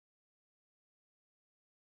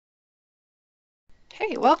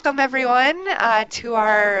Okay, welcome everyone to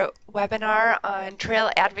our webinar on trail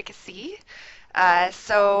advocacy.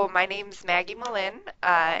 My name's Maggie Mullen.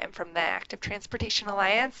 I'm from the Active Transportation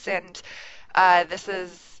Alliance, and this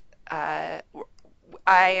is I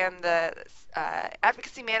am the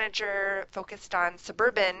Advocacy Manager focused on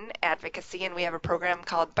suburban advocacy, and we have a program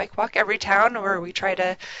called Bike Walk Every Town where we try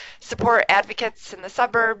to support advocates in the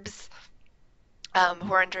suburbs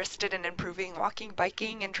who are interested in improving walking,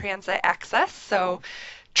 biking, and transit access. So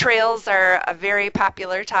trails are a very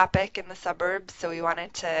popular topic in the suburbs, so we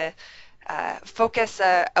wanted to focus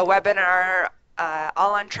a webinar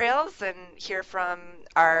all on trails and hear from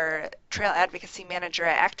our trail advocacy manager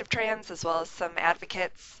at Active Trans, as well as some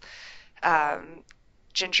advocates, um,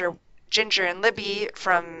 Ginger, Ginger and Libby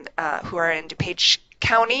from who are in DuPage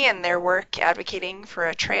County and their work advocating for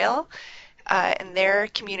a trail in their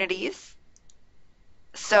communities.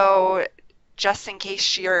 So just in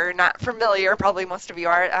case you're not familiar, probably most of you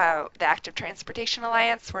are, the Active Transportation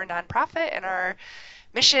Alliance, we're a nonprofit, and our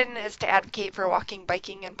mission is to advocate for walking,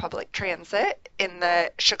 biking, and public transit in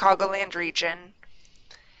the Chicagoland region.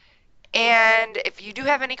 And if you do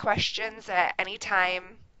have any questions at any time,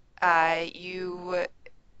 you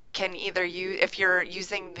can either use, if you're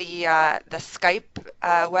using the Skype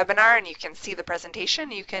webinar and you can see the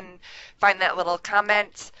presentation, you can find that little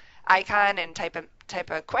comment icon and type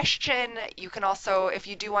a question. You can also, if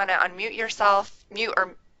you do want to unmute yourself, mute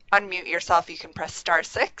or unmute yourself, you can press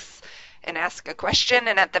 *6 and ask a question.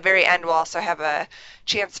 And at the very end, we'll also have a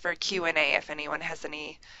chance for Q&A if anyone has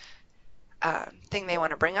any thing they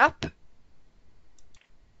want to bring up.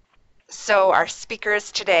 So our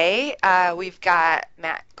speakers today, we've got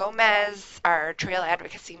Matt Gomez, our Trail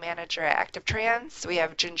Advocacy Manager at Active Trans. We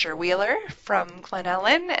have Ginger Wheeler from Glen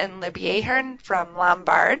Ellen and Libby Ahern from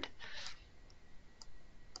Lombard.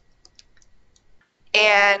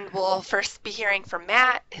 And we'll first be hearing from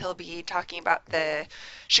Matt. He'll be talking about the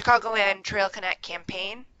Chicagoland Trail Connect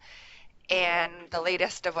Campaign and the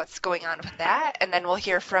latest of what's going on with that. And then we'll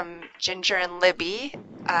hear from Ginger and Libby,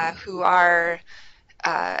 who are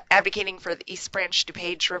advocating for the East Branch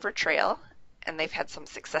DuPage River Trail, and they've had some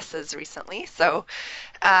successes recently. So,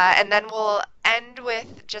 and then we'll end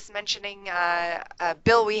with just mentioning a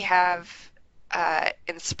bill we have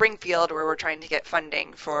in Springfield where we're trying to get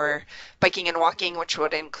funding for biking and walking, which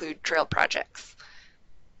would include trail projects.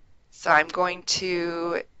 So I'm going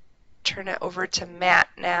to turn it over to Matt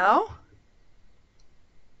now.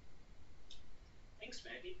 Thanks,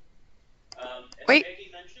 Maggie. Wait,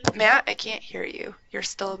 Matt, I can't hear you. You're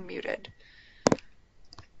still muted.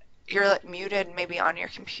 You're muted maybe on your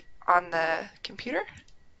on the computer?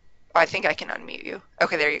 Oh, I think I can unmute you.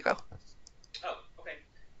 Okay, there you go. Oh, okay.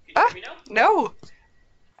 Can you hear me now? No.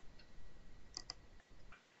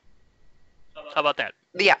 How about that?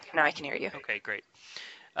 Yeah, now I can hear you. Okay, great.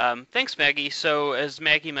 Thanks, Maggie. So as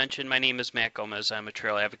Maggie mentioned, my name is Matt Gomez. I'm a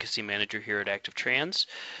Trail Advocacy Manager here at Active Trans,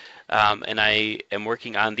 and I am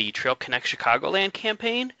working on the Trail Connect Chicagoland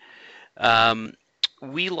campaign.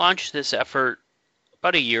 We launched this effort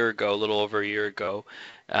about a year ago, a little over a year ago,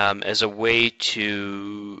 as a way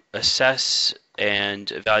to assess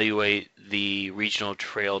and evaluate the regional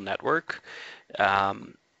trail network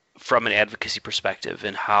from an advocacy perspective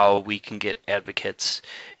and how we can get advocates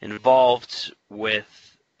involved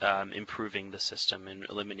with improving the system and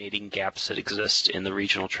eliminating gaps that exist in the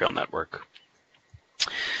regional trail network.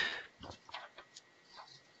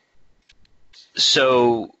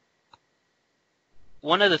 So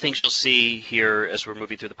one of the things you'll see here as we're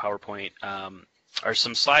moving through the PowerPoint are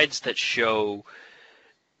some slides that show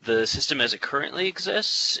the system as it currently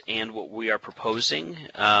exists and what we are proposing.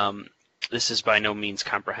 This is by no means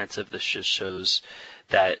comprehensive. This just shows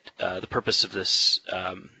that the purpose of this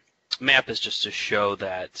map is just to show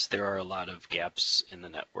that there are a lot of gaps in the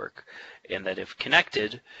network and that if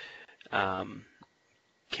connected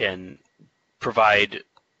can provide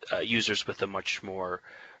users with a much more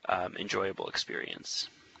enjoyable experience.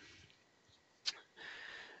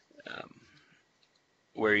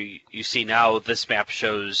 Where you see now this map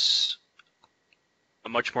shows a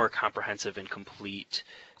much more comprehensive and complete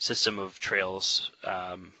system of trails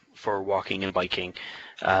for walking and biking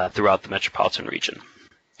throughout the metropolitan region.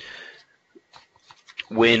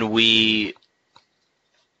 When we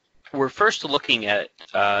were first looking at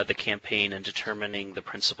the campaign and determining the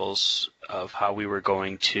principles of how we were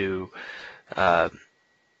going to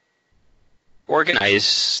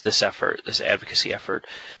organize this effort, this advocacy effort,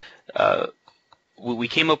 we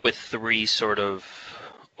came up with three sort of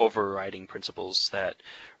overriding principles that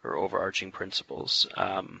are overarching principles.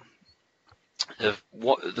 The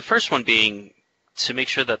first one being to make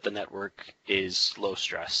sure that the network is low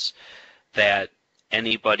stress, that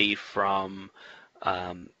anybody from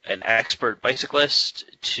an expert bicyclist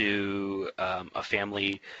to a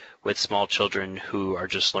family with small children who are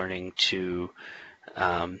just learning to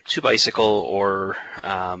bicycle, or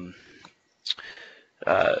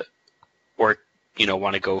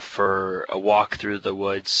want to go for a walk through the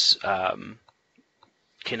woods,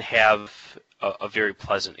 can have a very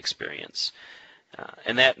pleasant experience.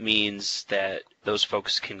 And that means that those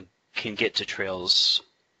folks can get to trails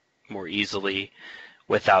more easily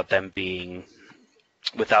without the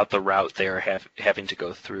route they're having to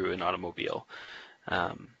go through an automobile.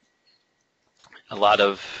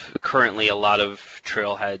 Currently a lot of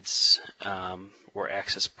trailheads or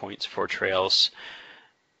access points for trails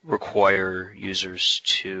require users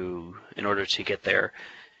in order to get there,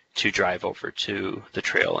 to drive over to the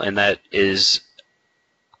trail, and that is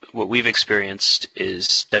what we've experienced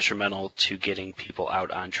is detrimental to getting people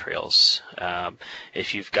out on trails.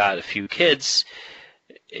 If you've got a few kids,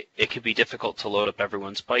 it can be difficult to load up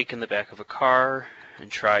everyone's bike in the back of a car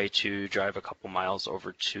and try to drive a couple miles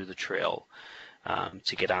over to the trail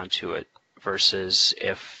to get onto it, versus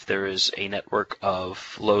if there is a network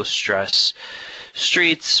of low-stress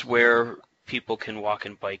streets where people can walk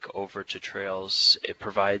and bike over to trails, it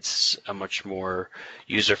provides a much more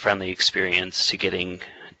user-friendly experience to getting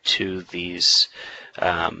to these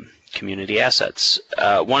community assets.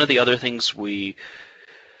 One of the other things the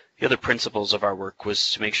other principles of our work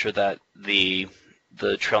was to make sure that the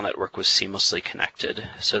trail network was seamlessly connected.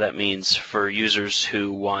 So that means for users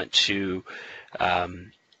who want to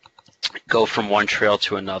go from one trail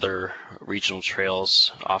to another, regional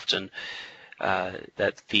trails often,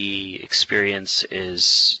 that the experience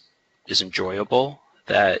is enjoyable,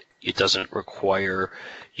 that it doesn't require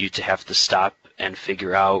you to have to stop and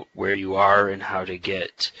figure out where you are and how to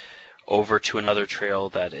get over to another trail,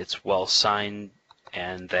 that it's well signed,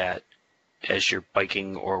 and that as you're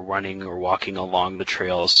biking or running or walking along the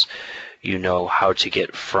trails, you know how to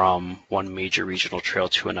get from one major regional trail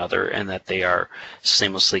to another, and that they are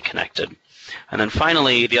seamlessly connected. And then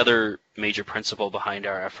finally, the other major principle behind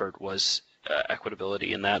our effort was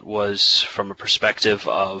equitability, and that was from a perspective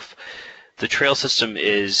of the trail system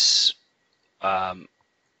is at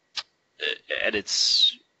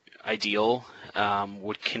its ideal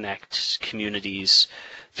would connect communities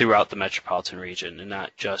throughout the metropolitan region, and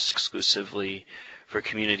not just exclusively for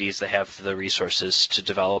communities that have the resources to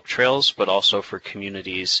develop trails, but also for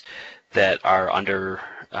communities that are under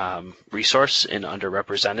resourced and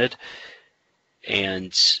underrepresented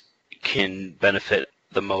and can benefit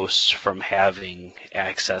the most from having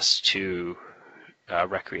access to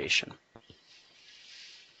recreation.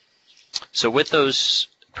 So with those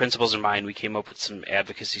principles in mind, we came up with some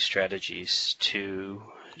advocacy strategies to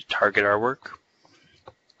target our work.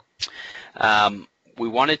 We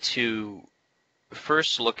wanted to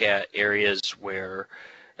first look at areas where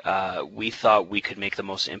we thought we could make the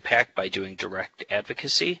most impact by doing direct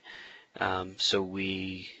advocacy. So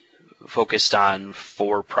we focused on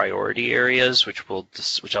 4 priority areas, which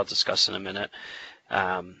I'll discuss in a minute.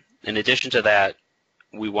 In addition to that,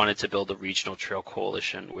 we wanted to build a regional trail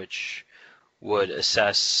coalition, which would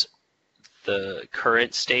assess the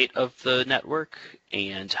current state of the network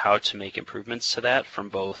and how to make improvements to that from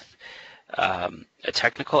both a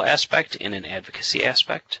technical aspect and an advocacy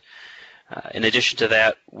aspect. In addition to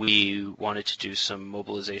that, we wanted to do some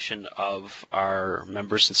mobilization of our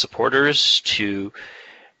members and supporters to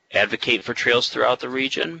advocate for trails throughout the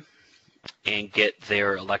region and get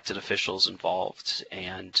their elected officials involved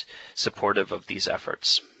and supportive of these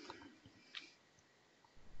efforts.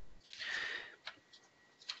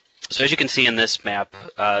 So as you can see in this map,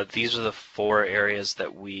 these are the 4 areas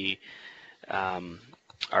that we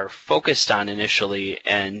are focused on initially,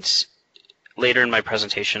 and later in my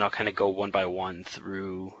presentation I'll kind of go one by one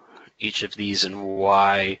through each of these and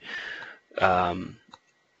why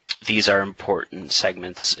these are important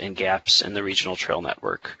segments and gaps in the regional trail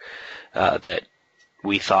network that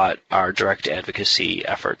we thought our direct advocacy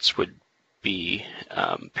efforts would be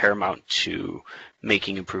paramount to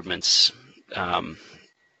making improvements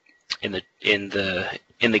in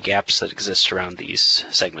the gaps that exist around these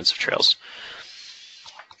segments of trails.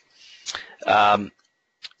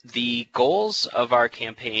 The goals of our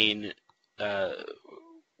campaign,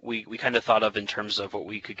 we kind of thought of in terms of what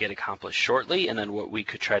we could get accomplished shortly, and then what we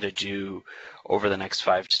could try to do over the next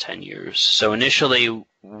 5 to 10 years. So initially,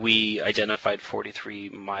 we identified 43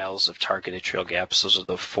 miles of targeted trail gaps. Those are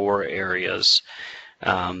the 4 areas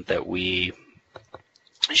that we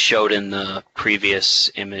showed in the previous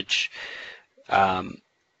image.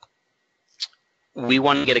 we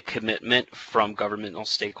want to get a commitment from governmental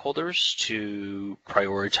stakeholders to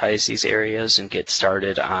prioritize these areas and get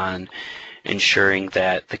started on ensuring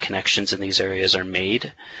that the connections in these areas are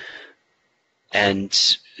made. And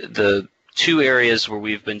the two areas where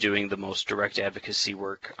we've been doing the most direct advocacy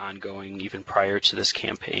work ongoing, even prior to this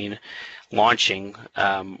campaign launching,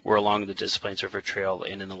 were along the Des Plaines River Trail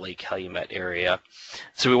and in the Lake Calumet area.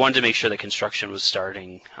 So we wanted to make sure that construction was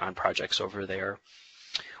starting on projects over there.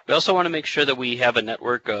 We also want to make sure that we have a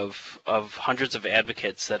network of hundreds of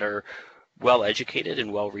advocates that are well educated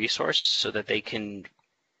and well resourced so that they can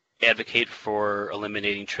advocate for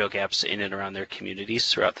eliminating trail gaps in and around their communities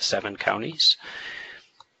throughout the 7 counties.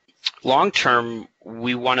 Long term,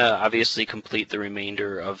 we want to obviously complete the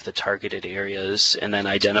remainder of the targeted areas and then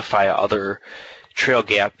identify other trail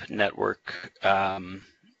gap network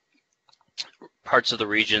parts of the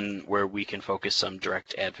region where we can focus some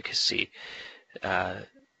direct advocacy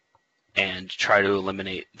and try to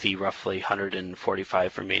eliminate the roughly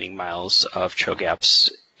 145 remaining miles of trail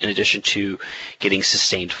gaps, in addition to getting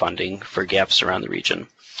sustained funding for gaps around the region.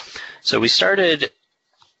 So we started,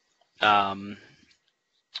 last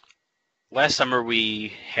summer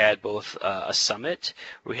we had both a summit,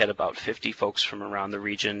 where we had about 50 folks from around the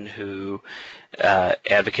region who,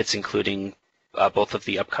 advocates including both of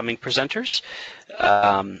the upcoming presenters,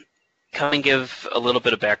 come and give a little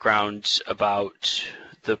bit of background about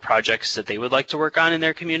the projects that they would like to work on in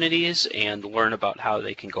their communities and learn about how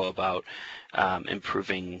they can go about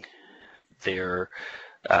improving their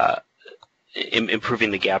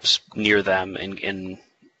improving the gaps near them and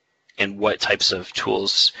what types of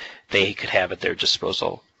tools they could have at their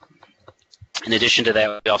disposal. In addition to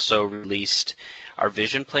that, we also released our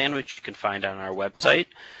vision plan, which you can find on our website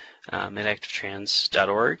at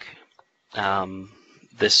activetrans.org.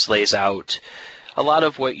 This lays out a lot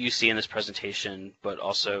of what you see in this presentation, but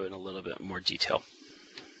also in a little bit more detail.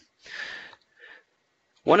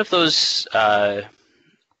 One of those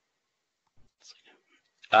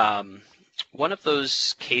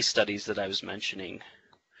case studies that I was mentioning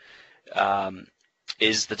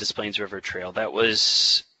is the Des Plaines River Trail. That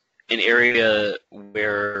was an area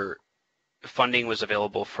where funding was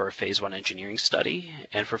available for a Phase 1 engineering study.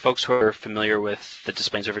 And for folks who are familiar with the Des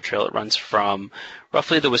Plaines River Trail, it runs from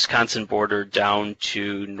roughly the Wisconsin border down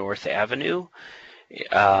to North Avenue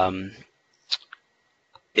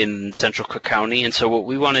in central Cook County. And so what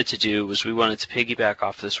we wanted to do was we wanted to piggyback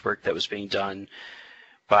off this work that was being done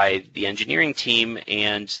by the engineering team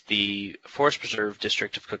and the Forest Preserve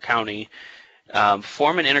District of Cook County,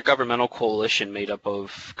 form an intergovernmental coalition made up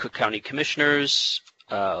of Cook County commissioners,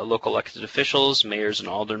 local elected officials, mayors and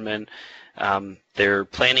aldermen, their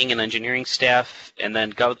planning and engineering staff, and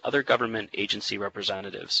then other government agency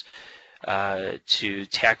representatives to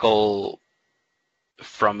tackle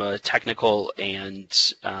from a technical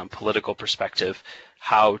and political perspective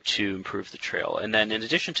how to improve the trail. And then in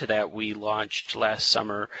addition to that, we launched last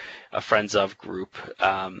summer a Friends of group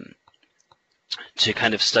to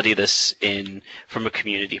kind of study this from a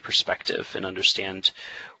community perspective and understand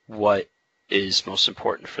what is most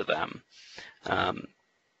important for them.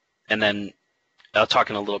 And then I'll talk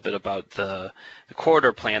in a little bit about the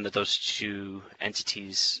corridor plan that those two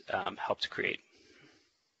entities helped create.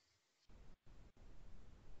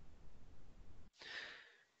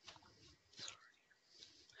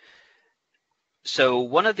 So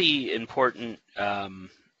one of the important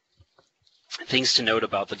things to note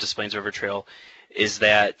about the Des Plaines River Trail is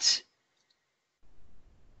that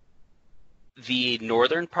the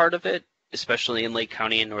northern part of it, especially in Lake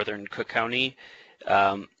County and northern Cook County,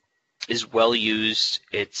 is well used.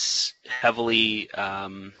 It's heavily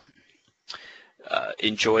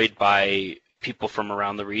enjoyed by people from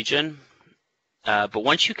around the region. But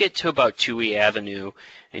once you get to about Toohey Avenue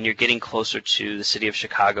and you're getting closer to the city of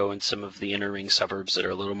Chicago and some of the inner ring suburbs that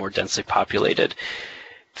are a little more densely populated,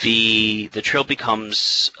 the trail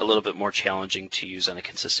becomes a little bit more challenging to use on a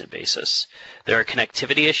consistent basis. There are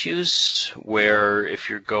connectivity issues where if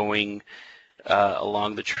you're going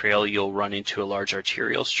along the trail, you'll run into a large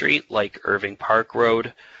arterial street like Irving Park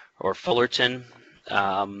Road or Fullerton,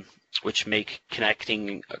 which make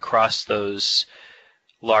connecting across those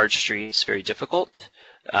large streets very difficult.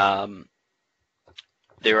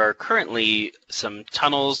 There are currently some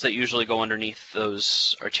tunnels that usually go underneath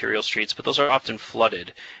those arterial streets, but those are often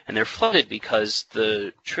flooded. And they're flooded because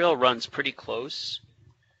the trail runs pretty close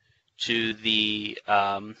to the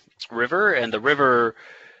river, and the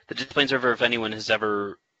Des Plaines River, if anyone has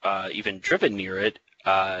ever even driven near it,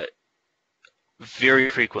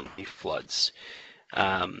 very frequently floods.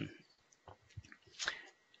 And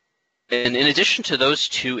in addition to those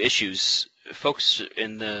two issues, folks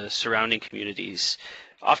in the surrounding communities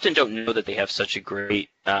often don't know that they have such a great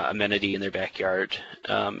amenity in their backyard.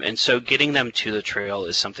 And so getting them to the trail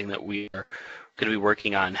is something that we are going to be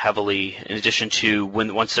working on heavily, in addition to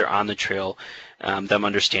once they're on the trail, them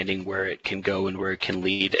understanding where it can go and where it can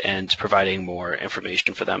lead, and providing more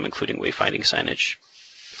information for them, including wayfinding signage.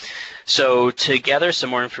 So to gather some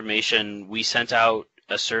more information, we sent out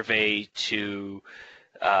a survey to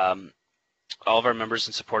all of our members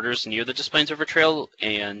and supporters near the Des Plaines River Trail,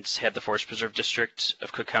 and had the Forest Preserve District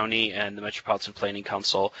of Cook County and the Metropolitan Planning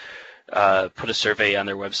Council put a survey on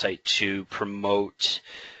their website to promote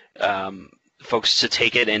folks to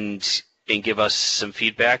take it and give us some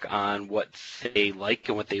feedback on what they like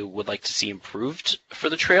and what they would like to see improved for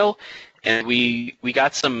the trail. And we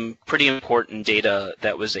got some pretty important data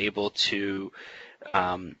that was able to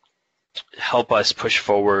help us push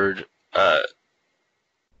forward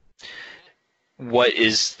what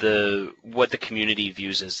the community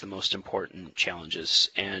views as the most important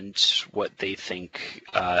challenges and what they think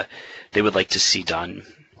they would like to see done.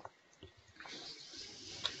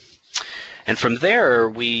 And from there,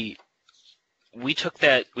 we took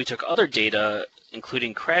other data,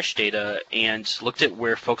 including crash data, and looked at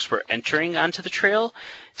where folks were entering onto the trail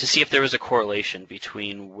to see if there was a correlation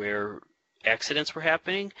between where accidents were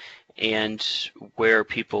happening and where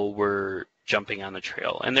people were jumping on the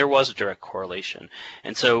trail. And there was a direct correlation.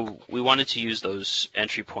 And so we wanted to use those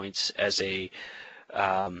entry points as a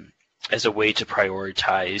way to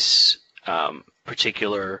prioritize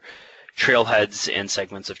particular trailheads and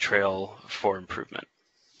segments of trail for improvement.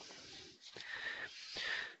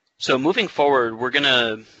 So moving forward, we're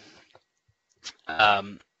going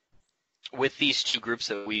to, with these two groups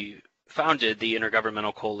that we founded, the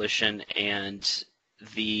Intergovernmental Coalition and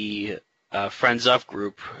the Friends of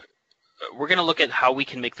group, we're going to look at how we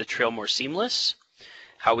can make the trail more seamless,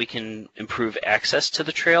 how we can improve access to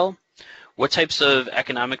the trail, what types of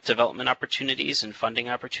economic development opportunities and funding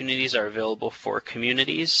opportunities are available for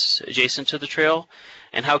communities adjacent to the trail,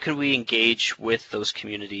 and how can we engage with those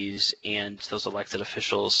communities and those elected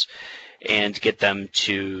officials and get them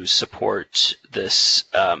to support this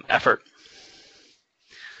effort.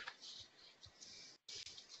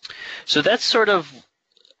 So that's sort of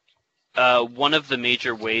one of the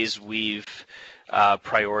major ways we've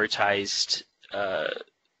prioritized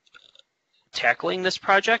tackling this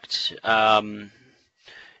project, in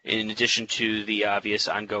addition to the obvious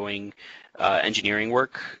ongoing engineering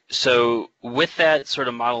work. So with that sort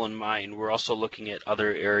of model in mind, we're also looking at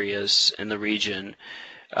other areas in the region,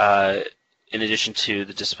 in addition to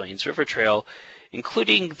the Des Plaines River Trail,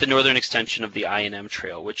 including the northern extension of the I&M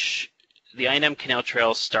Trail, which the I&M Canal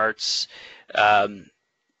Trail starts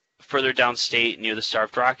further downstate near the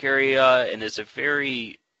Starved Rock area and is a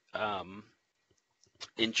very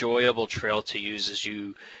enjoyable trail to use as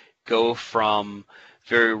you go from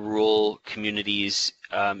very rural communities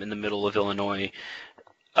in the middle of Illinois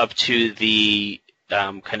up to the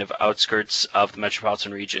kind of outskirts of the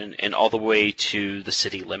metropolitan region and all the way to the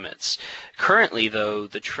city limits. Currently, though,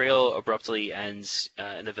 the trail abruptly ends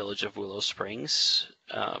in the village of Willow Springs.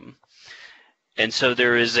 And so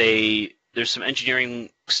there's some engineering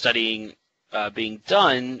studying being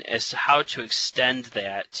done as to how to extend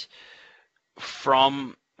that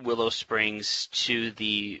from Willow Springs to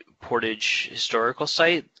the Portage Historical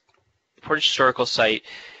Site. Portage Historical Site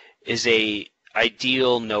is a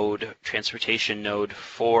ideal node, transportation node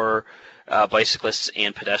for bicyclists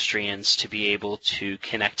and pedestrians to be able to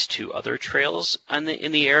connect to other trails in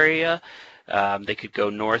the area. They could go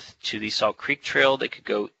north to the Salt Creek Trail. They could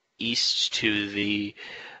go east to the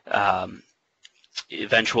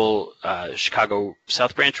eventual Chicago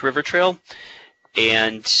South Branch River Trail.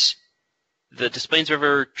 And the Des Plaines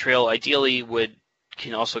River Trail ideally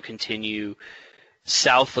can also continue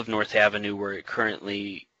south of North Avenue, where it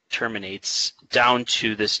currently terminates, down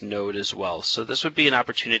to this node as well. So this would be an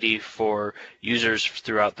opportunity for users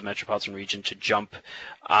throughout the metropolitan region to jump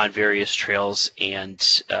on various trails, and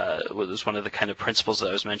was one of the kind of principles that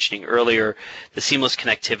I was mentioning earlier, the seamless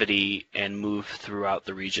connectivity and move throughout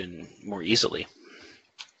the region more easily.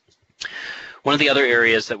 One of the other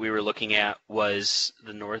areas that we were looking at was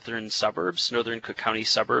the northern Cook County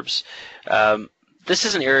suburbs. This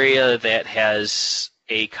is an area that has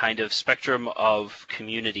a kind of spectrum of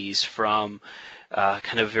communities, from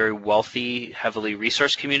kind of very wealthy, heavily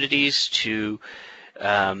resourced communities to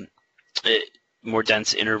more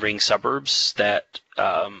dense inner ring suburbs that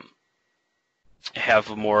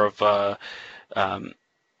have more of a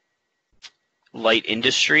light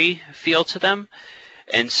industry feel to them.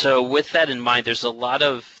 And so with that in mind,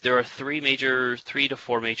 there are three to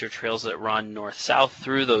four major trails that run north-south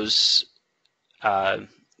through those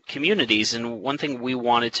communities, and one thing we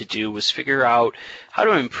wanted to do was figure out how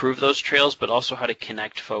to improve those trails, but also how to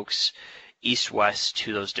connect folks east-west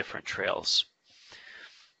to those different trails.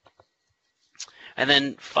 And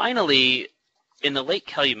then finally, in the Lake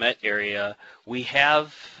Calumet area, we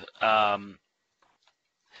have,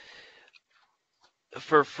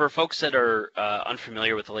 for folks that are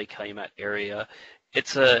unfamiliar with the Lake Calumet area,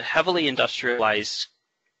 it's a heavily industrialized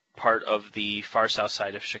part of the far south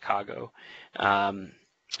side of Chicago,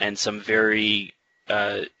 and some very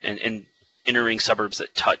and inner ring suburbs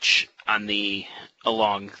that touch on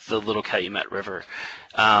along the Little Calumet River.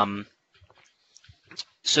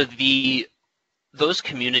 So those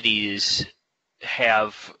communities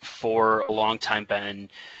have for a long time been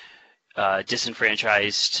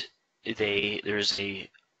disenfranchised. There's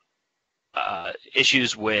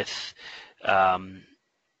issues with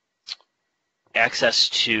access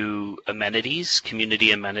to amenities,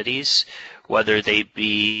 community amenities, whether they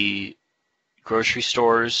be grocery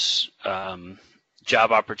stores,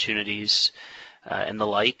 job opportunities, and the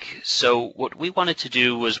like. So what we wanted to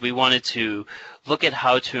do was we wanted to look at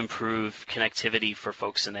how to improve connectivity for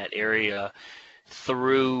folks in that area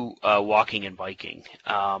through walking and biking.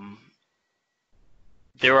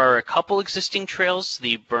 There are a couple existing trails,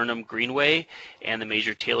 the Burnham Greenway and the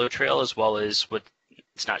Major Taylor Trail, as well as what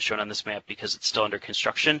it's not shown on this map because it's still under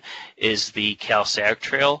construction, is the Cal-Sag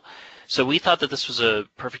Trail. So we thought that this was a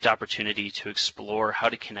perfect opportunity to explore how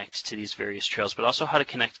to connect to these various trails, but also how to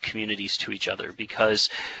connect communities to each other, because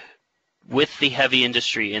with the heavy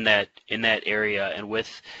industry in that area, and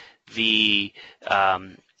with the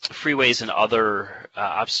freeways and other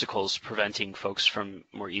obstacles preventing folks from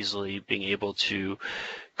more easily being able to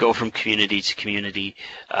go from community to community,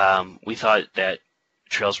 we thought that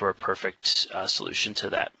trails were a perfect solution to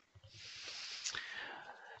that.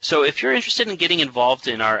 So if you're interested in getting involved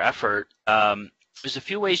in our effort, there's a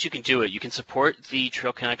few ways you can do it. You can support the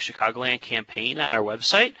Trail Connect Chicagoland campaign at our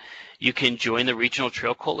website. You can join the Regional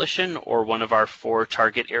Trail Coalition or one of our 4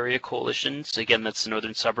 target area coalitions. Again, that's the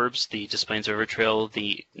Northern Suburbs, the Des Plaines River Trail,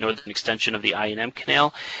 the northern extension of the I&M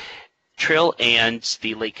Canal Trail, and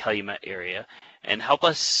the Lake Calumet area. And help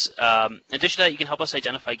us, in addition to that, you can help us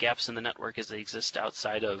identify gaps in the network as they exist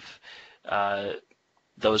outside of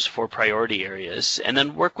those 4 priority areas, and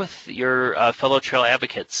then work with your fellow trail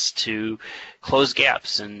advocates to close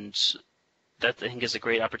gaps. And that, I think, is a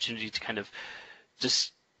great opportunity to kind of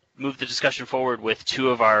just move the discussion forward with 2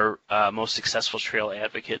 of our most successful trail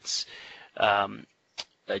advocates,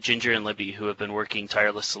 Ginger and Libby, who have been working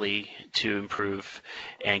tirelessly to improve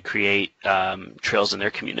and create trails in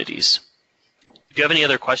their communities. If you have any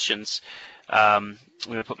other questions, I'm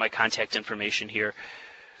going to put my contact information here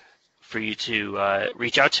for you to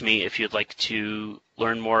reach out to me if you'd like to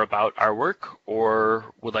learn more about our work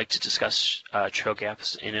or would like to discuss trail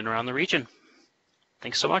gaps in and around the region.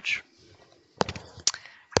 Thanks so much.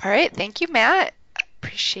 All right, thank you, Matt.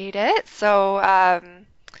 Appreciate it. So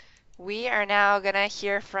we are now going to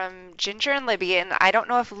hear from Ginger and Libby, and I don't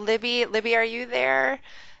know if Libby, are you there?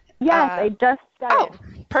 Yes, I just got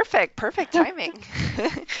in. Perfect timing.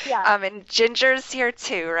 Yeah. And Ginger's here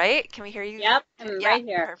too, right? Can we hear you? Yep, I'm right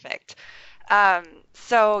here. Perfect.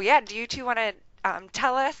 So yeah, do you two want to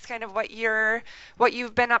tell us kind of what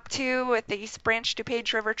you've been up to with the East Branch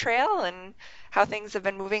DuPage River Trail and how things have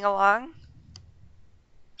been moving along?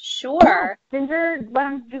 Sure. Ginger, why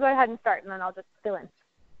don't you go ahead and start, and then I'll just fill in.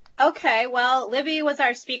 Okay, well, Libby was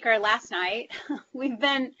our speaker last night. We've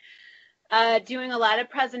been doing a lot of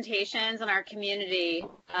presentations in our community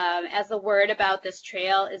as the word about this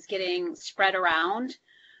trail is getting spread around.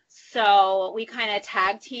 So we kind of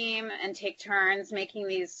tag team and take turns making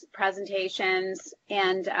these presentations,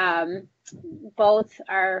 and both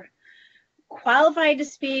are qualified to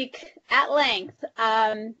speak at length.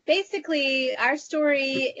 Basically, our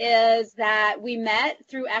story is that we met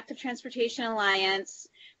through Active Transportation Alliance.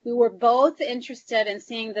 We were both interested in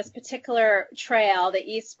seeing this particular trail, the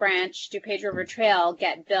East Branch DuPage River Trail,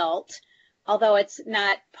 get built, although it's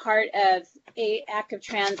not part of Active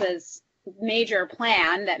Trans's major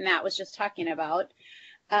plan that Matt was just talking about.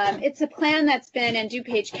 It's a plan that's been in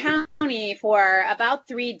DuPage County for about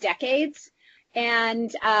 3 decades. And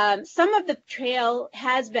some of the trail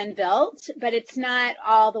has been built, but it's not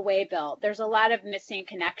all the way built. There's a lot of missing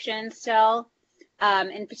connections still.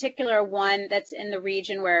 In particular, one that's in the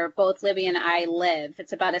region where both Libby and I live.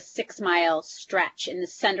 It's about a 6-mile stretch in the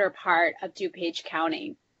center part of DuPage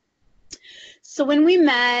County. So when we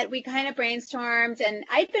met, we kind of brainstormed, and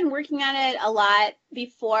I'd been working on it a lot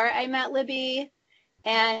before I met Libby,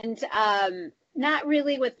 and not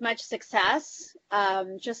really with much success,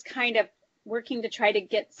 just kind of working to try to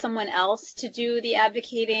get someone else to do the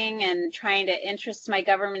advocating and trying to interest my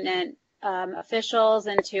government officials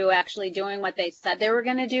into actually doing what they said they were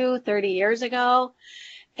going to do 30 years ago.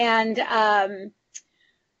 And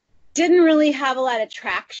didn't really have a lot of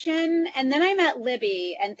traction. And then I met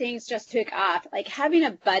Libby and things just took off. Like having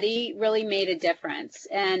a buddy really made a difference.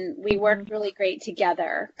 And we worked really great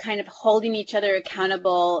together, kind of holding each other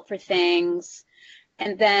accountable for things.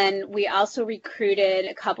 And then we also recruited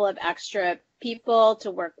a couple of extra people to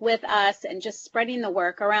work with us, and just spreading the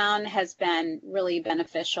work around has been really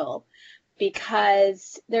beneficial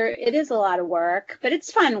because it is a lot of work, but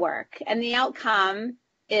it's fun work. And the outcome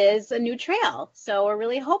is a new trail. So we're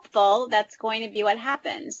really hopeful that's going to be what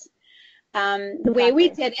happens. The way we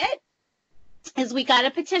did it is we got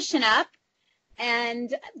a petition up,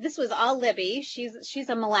 and this was all Libby. She's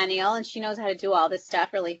a millennial, and she knows how to do all this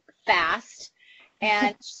stuff really fast.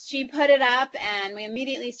 And she put it up, and we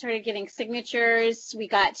immediately started getting signatures. We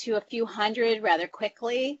got to a few hundred rather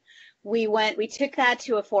quickly. We took that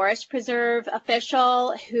to a forest preserve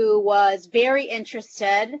official who was very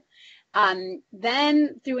interested.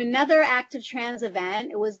 Then through another Active Trans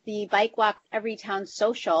event, it was the Bike Walk Every Town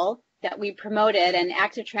Social that we promoted, and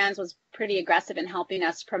Active Trans was pretty aggressive in helping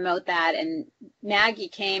us promote that, and Maggie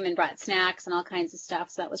came and brought snacks and all kinds of stuff,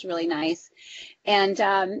 so that was really nice.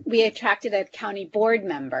 And we attracted a county board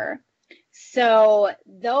member. So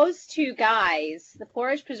those two guys, the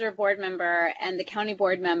Forest Preserve board member and the county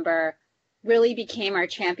board member, really became our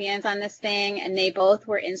champions on this thing, and they both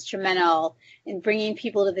were instrumental in bringing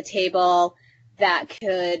people to the table that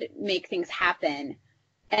could make things happen.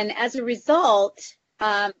 And as a result,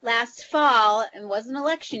 last fall, it was an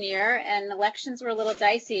election year, and elections were a little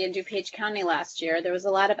dicey in DuPage County last year. There was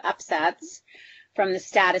a lot of upsets from the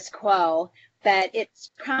status quo, but it's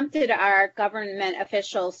prompted our government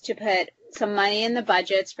officials to put some money in the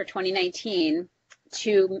budgets for 2019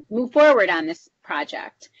 to move forward on this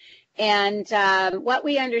project. And what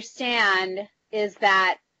we understand is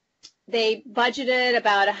that they budgeted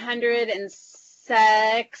about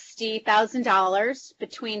 $160,000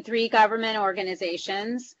 between 3 government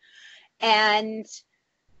organizations, and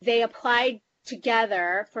they applied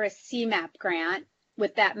together for a CMAP grant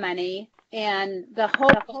with that money, and the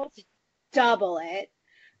hope was to double it.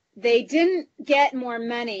 They didn't get more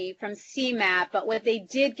money from CMAP, but what they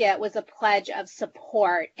did get was a pledge of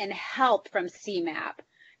support and help from CMAP.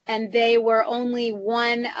 And they were only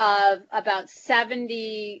one of about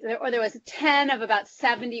 70, or there was 10 of about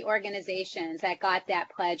 70 organizations that got that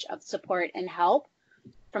pledge of support and help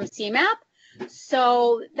from CMAP.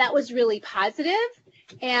 So that was really positive.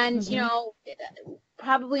 And, you know,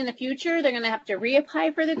 probably in the future, they're going to have to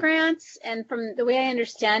reapply for the grants. And from the way I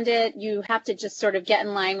understand it, you have to just sort of get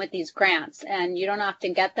in line with these grants. And you don't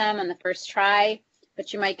often get them on the first try,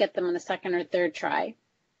 but you might get them on the second or third try.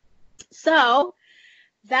 So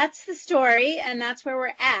that's the story, and that's where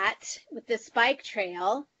we're at with this bike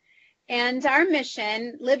trail. And our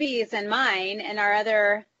mission, Libby's and mine, and our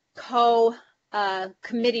other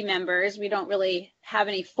committee members, we don't really have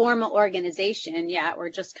any formal organization yet.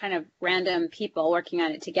 We're just kind of random people working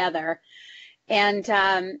on it together. And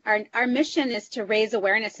our mission is to raise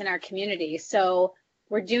awareness in our community. So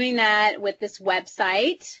we're doing that with this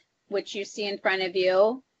website, which you see in front of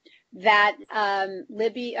you, that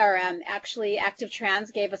Libby, or actually Active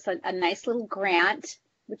Trans, gave us a nice little grant,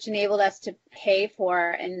 which enabled us to pay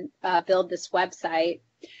for and build this website.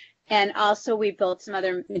 And also we built some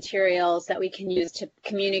other materials that we can use to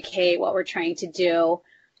communicate what we're trying to do,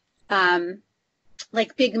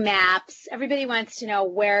 like big maps. Everybody wants to know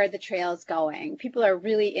where the trail is going. People are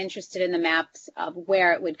really interested in the maps of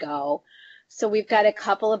where it would go. So we've got a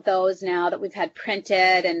couple of those now that we've had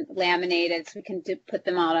printed and laminated, so we can put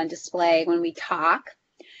them out on display when we talk.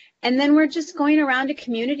 And then we're just going around to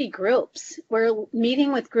community groups. We're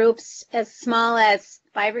meeting with groups as small as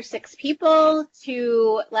 5 or 6 people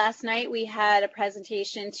to, last night we had a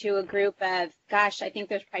presentation to a group of, gosh, I think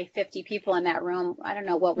there's probably 50 people in that room. I don't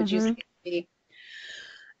know, what would you say it would be?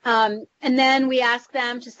 And then we ask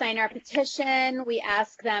them to sign our petition. We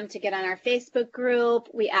ask them to get on our Facebook group.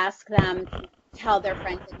 We ask them to tell their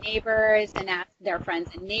friends and neighbors, and ask their friends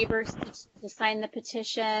and neighbors to sign the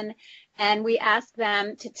petition. And we ask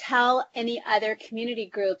them to tell any other community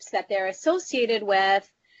groups that they're associated with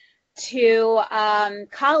to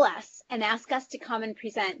call us and ask us to come and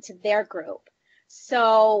present to their group.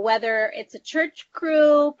 So whether it's a church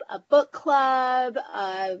group, a book club,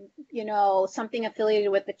 you know, something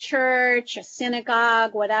affiliated with the church, a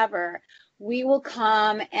synagogue, whatever, we will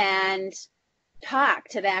come and talk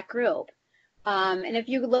to that group. And if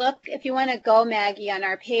you want to go, Maggie, on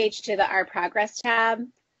our page to our progress tab,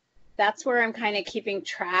 that's where I'm kind of keeping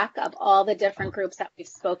track of all the different groups that we've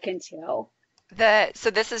spoken to. So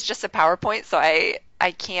this is just a PowerPoint, so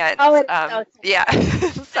I can't. Oh, yeah. I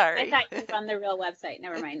Sorry. thought you were on the real website.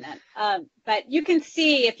 Never mind then. But you can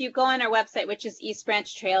see if you go on our website, which is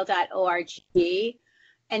eastbranchtrail.org,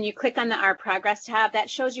 and you click on the Our Progress tab, that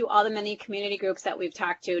shows you all the many community groups that we've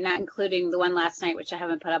talked to, not including the one last night, which I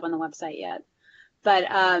haven't put up on the website yet. But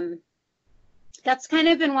that's kind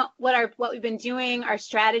of been what we've been doing, our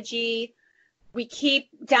strategy. We keep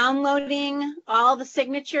downloading all the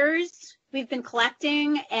signatures we've been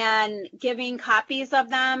collecting and giving copies of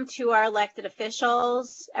them to our elected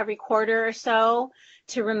officials every quarter or so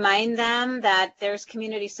to remind them that there's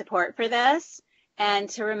community support for this and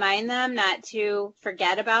to remind them not to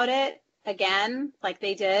forget about it again like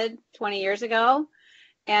they did 20 years ago,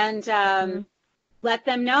 and let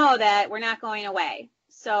them know that we're not going away.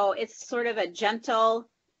 So it's sort of a gentle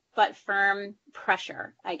but firm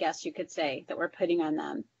pressure, I guess you could say, that we're putting on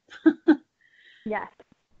them. Yes.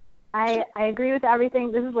 I agree with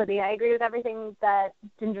everything. This is Libby. I agree with everything that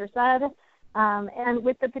Ginger said. And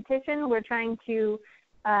with the petition, we're trying to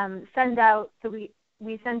send out, so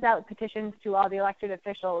we sent out petitions to all the elected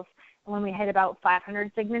officials when we hit about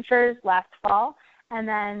 500 signatures last fall, and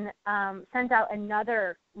then sent out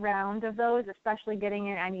another round of those, especially getting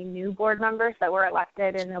in any new board members that were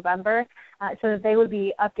elected in November, so that they would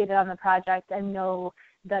be updated on the project and know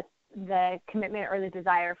the commitment or the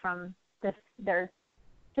desire from their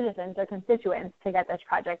citizens or constituents to get this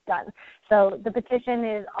project done. So the petition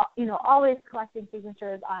is, always collecting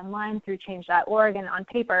signatures online through change.org and on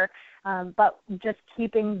paper, but just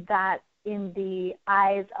keeping that in the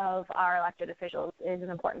eyes of our elected officials is an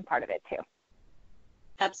important part of it too.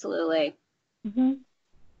 Absolutely. Mm-hmm.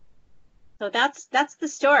 So that's the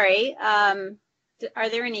story. Are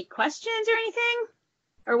there any questions or anything?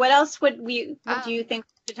 Or what else would you think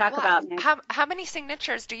we should talk about? How many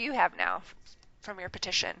signatures do you have now from your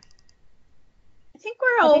petition? I think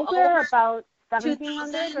we're about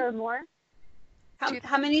 1,700 or more.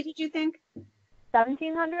 How many did you think?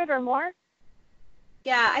 1,700 or more.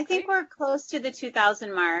 Yeah, I think we're close to the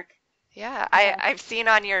 2,000 mark. Yeah, I've seen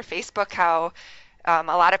on your Facebook how a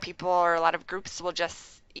lot of people or a lot of groups will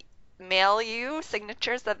just mail you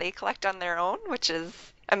signatures that they collect on their own, which is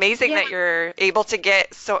amazing that you're able to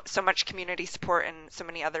get so much community support and so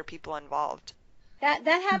many other people involved. That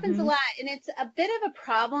happens a lot, and it's a bit of a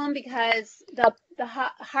problem because the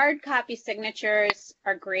hard copy signatures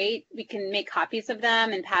are great. We can make copies of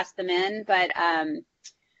them and pass them in, but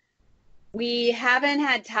we haven't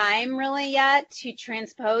had time really yet to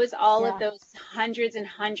transpose all of those hundreds and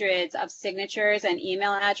hundreds of signatures and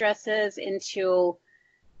email addresses into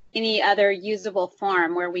any other usable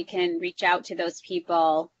form where we can reach out to those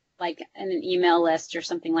people, like in an email list or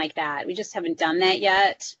something like that. We just haven't done that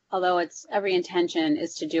yet, although it's every intention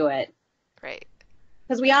is to do it. Right.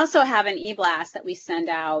 Because we also have an e-blast that we send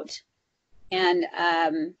out, and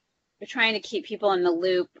we're trying to keep people in the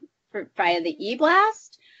loop via the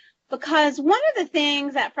e-blast, because one of the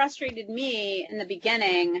things that frustrated me in the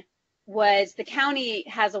beginning was the county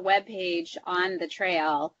has a web page on the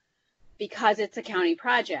trail because it's a county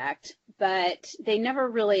project, but they never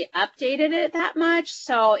really updated it that much.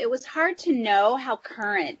 So it was hard to know how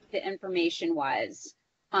current the information was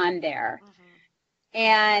on there. Mm-hmm.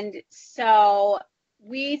 And so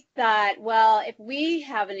we thought, well, if we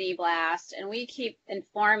have an e-blast and we keep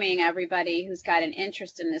informing everybody who's got an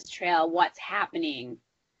interest in this trail what's happening,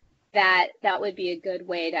 that would be a good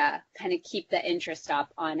way to kind of keep the interest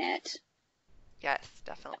up on it. Yes,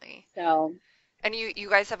 definitely. So. And you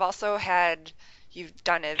guys have also you've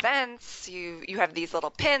done events, you have these little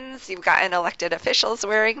pins, you've gotten elected officials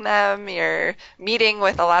wearing them, you're meeting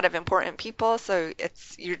with a lot of important people, so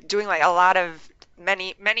you're doing like a lot of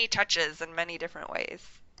many touches in many different ways.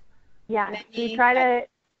 Yeah, we try to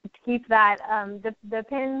keep that. The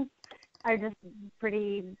pins are just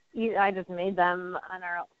pretty easy. I just made them on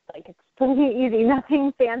our, it's pretty easy,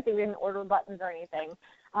 nothing fancy, we didn't order buttons or anything.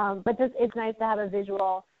 But just it's nice to have a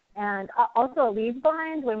visual. And also it leaves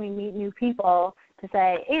behind when we meet new people to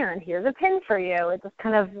say, and here's a pin for you. It just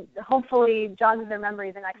kind of hopefully jogs their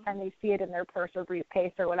memory the next time they see it in their purse or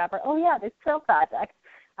briefcase or whatever. Oh, yeah, this trail project.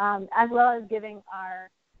 As well as giving our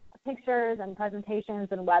pictures and presentations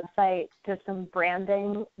and website just some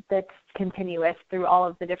branding that's continuous through all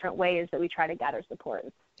of the different ways that we try to gather support.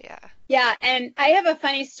 Yeah. Yeah, and I have a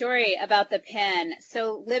funny story about the pin.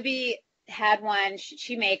 So Libby had one.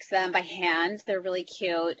 She makes them by hand. They're really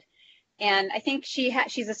cute. And I think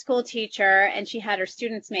she's a school teacher, and she had her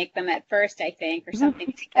students make them at first, I think, or something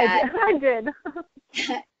like that. I did.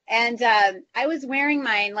 And I was wearing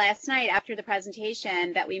mine last night after the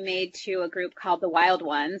presentation that we made to a group called the Wild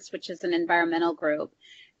Ones, which is an environmental group.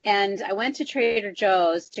 And I went to Trader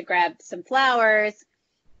Joe's to grab some flowers.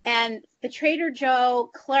 And the Trader Joe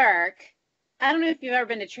clerk, I don't know if you've ever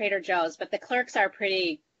been to Trader Joe's, but the clerks are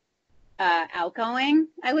pretty outgoing,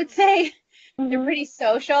 I would say. They're pretty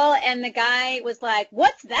social. And the guy was like,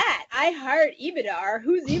 "What's that? I heart EBDR.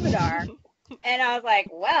 Who's EBDR?" And I was like,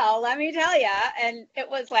 "Well, let me tell you." And it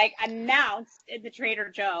was like announced in the Trader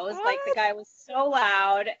Joe's. What? Like the guy was so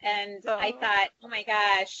loud. And I Oh. thought, oh my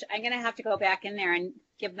gosh, I'm going to have to go back in there and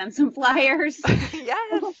give them some flyers.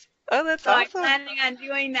 Yes. Oh, that's So I'm awesome. planning on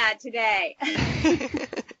doing that today.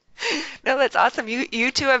 No, that's awesome.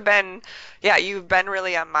 You two have been, yeah, you've been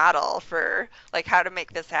really a model for like how to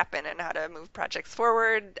make this happen and how to move projects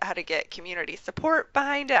forward, how to get community support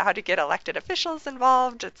behind it, how to get elected officials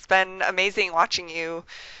involved. It's been amazing watching you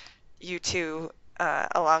two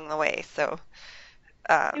along the way. So,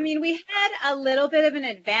 I mean, we had a little bit of an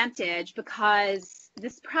advantage because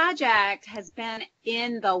this project has been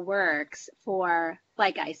in the works for,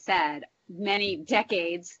 like I said, many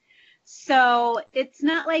decades. So it's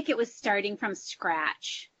not like it was starting from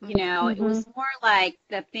scratch. You know, it was more like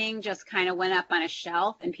the thing just kind of went up on a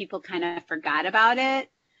shelf and people kind of forgot about it.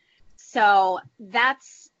 So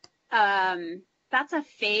that's a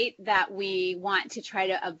fate that we want to try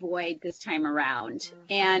to avoid this time around.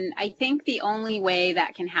 And I think the only way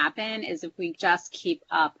that can happen is if we just keep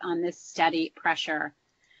up on this steady pressure.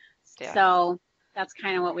 yeah. So that's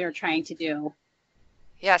kind of what we were trying to do.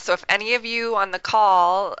 Yeah, so if any of you on the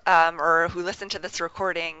call or who listen to this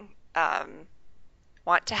recording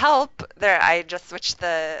want to help, I just switched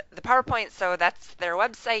the PowerPoint, so that's their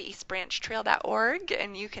website, eastbranchtrail.org,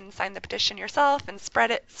 and you can sign the petition yourself and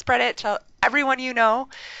spread it to everyone you know.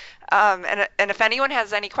 And if anyone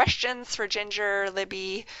has any questions for Ginger,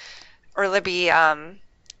 Libby,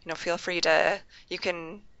 feel free to, you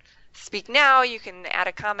can speak now, you can add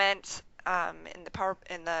a comment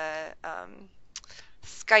in the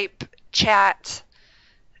Skype chat,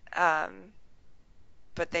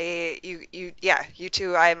 but you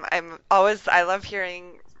two, I love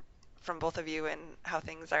hearing from both of you and how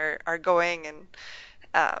things are going, and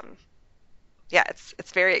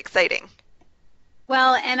it's very exciting.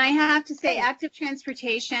 Well, and I have to say, Active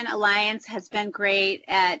Transportation Alliance has been great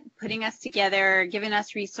at putting us together, giving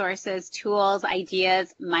us resources, tools,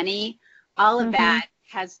 ideas, money. All of that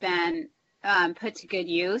has been put to good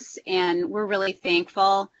use, and we're really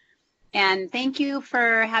thankful. And thank you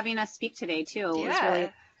for having us speak today too. It was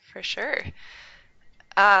really for sure.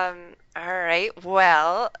 All right.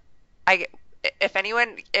 Well, if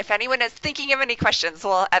anyone is thinking of any questions,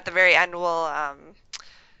 at the very end we'll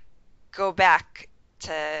go back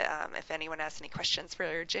to if anyone has any questions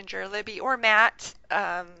for Ginger, Libby, or Matt.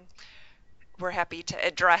 We're happy to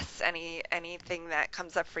address anything that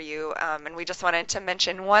comes up for you. And we just wanted to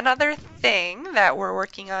mention one other thing that we're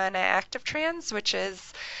working on at Active Trans, which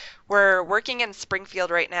is we're working in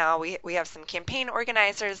Springfield right now. We have some campaign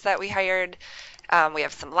organizers that we hired. We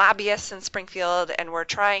have some lobbyists in Springfield, and we're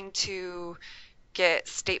trying to get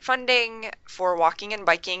state funding for walking and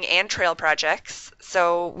biking and trail projects.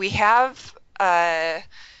 So we have a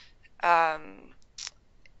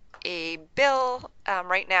bill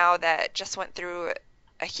right now that just went through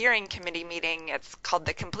a hearing committee meeting. It's called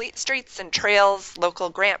the Complete Streets and Trails Local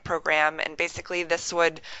Grant Program, and basically this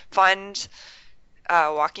would fund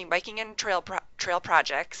walking, biking, and trail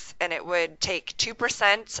projects, and it would take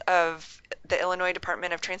 2% of the Illinois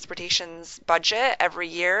Department of Transportation's budget every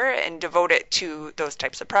year and devote it to those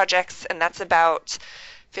types of projects, and that's about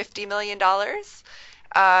 $50 million.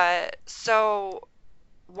 So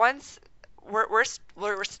once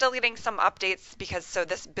we're still getting some updates because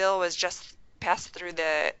this bill was just passed through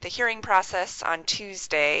the hearing process on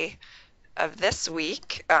Tuesday of this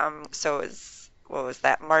week. So it was, what was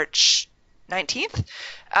that, March 19th?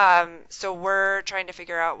 So we're trying to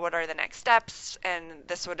figure out what are the next steps, and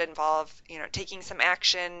this would involve, taking some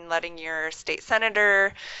action, letting your state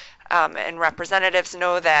senator and representatives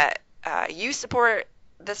know that you support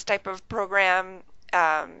this type of program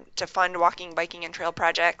to fund walking, biking, and trail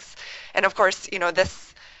projects. And of course,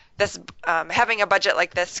 this having a budget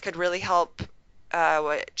like this could really help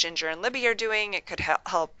what Ginger and Libby are doing. It could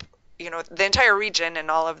help the entire region and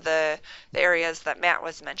all of the areas that Matt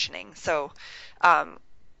was mentioning. So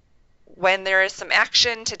when there is some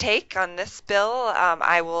action to take on this bill,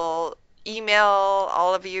 I will email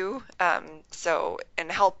all of you.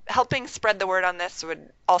 And helping spread the word on this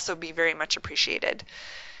would also be very much appreciated.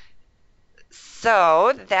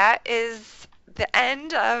 So that is the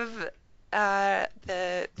end of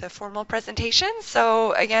the the formal presentation.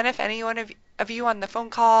 So again, if anyone of you on the phone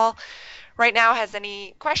call right now has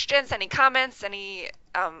any questions, any comments, any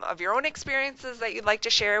of your own experiences that you'd like to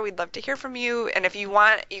share, we'd love to hear from you. And if you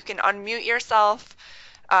want, you can unmute yourself.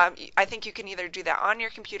 I think you can either do that on your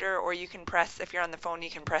computer, or you can press, if you're on the phone, you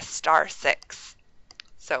can press *6.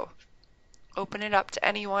 So open it up to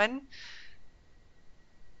anyone.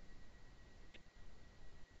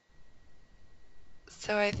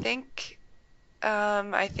 So I think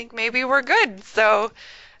maybe we're good. So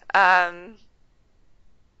yeah,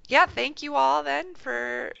 thank you all then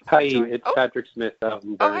for Hi, joining. it's Patrick Smith out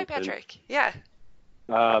in Oh, hi, Barrington. Patrick. Yeah.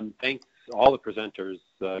 Thanks, all the presenters.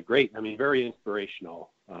 Great. I mean, very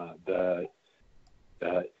inspirational. The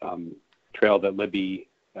trail that Libby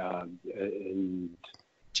and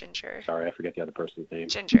Ginger. Sorry, I forget the other person's name.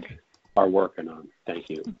 Ginger. Are working on. Thank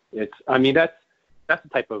you. I mean, that's the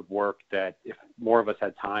type of work that if more of us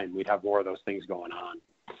had time, we'd have more of those things going on.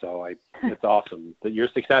 So it's awesome that your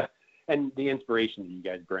success and the inspiration that you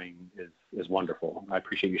guys bring is wonderful. I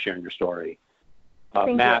appreciate you sharing your story.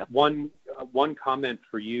 Matt, one comment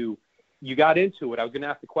for you. You got into it. I was going to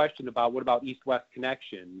ask the question about what about east-west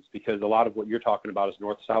connections, because a lot of what you're talking about is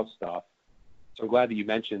north-south stuff. So I'm glad that you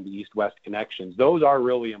mentioned the east-west connections. Those are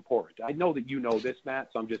really important. I know that you know this, Matt,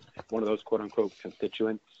 so I'm just one of those quote-unquote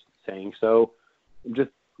constituents saying so. I'm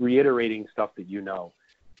just reiterating stuff that you know.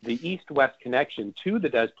 The east-west connection to the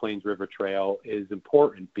Des Plaines River Trail is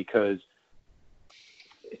important because,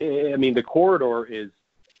 I mean, the corridor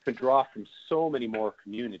could draw from so many more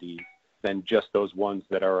communities than just those ones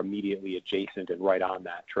that are immediately adjacent and right on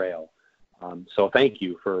that trail. So thank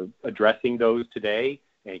you for addressing those today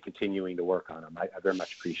and continuing to work on them. I very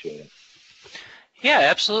much appreciate it. Yeah,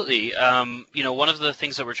 absolutely. One of the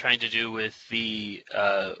things that we're trying to do with the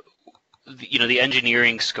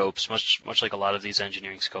engineering scopes, much like a lot of these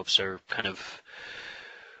engineering scopes, are kind of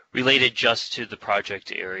related just to the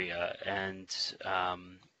project area, and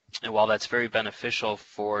while that's very beneficial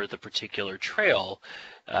for the particular trail,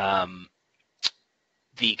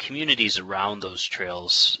 the communities around those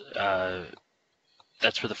trails,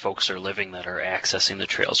 that's where the folks are living that are accessing the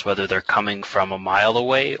trails, whether they're coming from a mile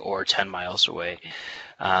away or 10 miles away.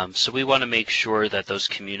 So we want to make sure that those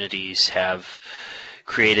communities have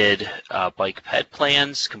created bike ped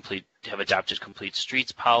plans, have adopted complete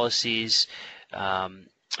streets policies,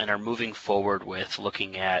 and are moving forward with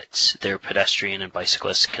looking at their pedestrian and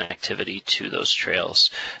bicyclist connectivity to those trails.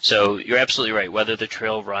 So you're absolutely right. Whether the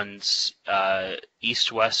trail runs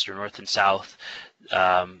east, west, or north and south,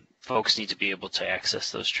 folks need to be able to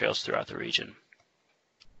access those trails throughout the region.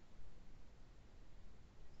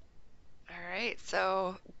 All right.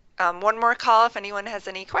 So one more call if anyone has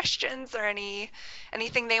any questions or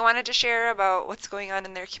anything they wanted to share about what's going on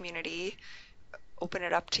in their community. Open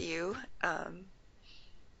it up to you.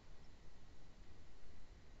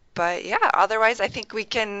 But yeah, otherwise I think we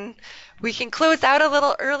can close out a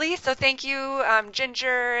little early. So thank you,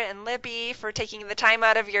 Ginger and Libby, for taking the time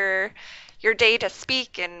out of your day to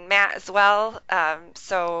speak, and Matt as well.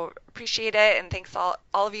 So appreciate it, and thanks all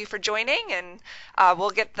of you for joining. And we'll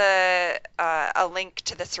get a link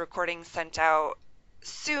to this recording sent out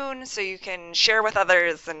soon, so you can share with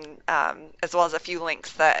others, and as well as a few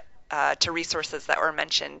links that to resources that were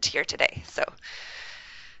mentioned here today. So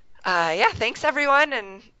yeah, thanks everyone,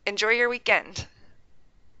 and enjoy your weekend.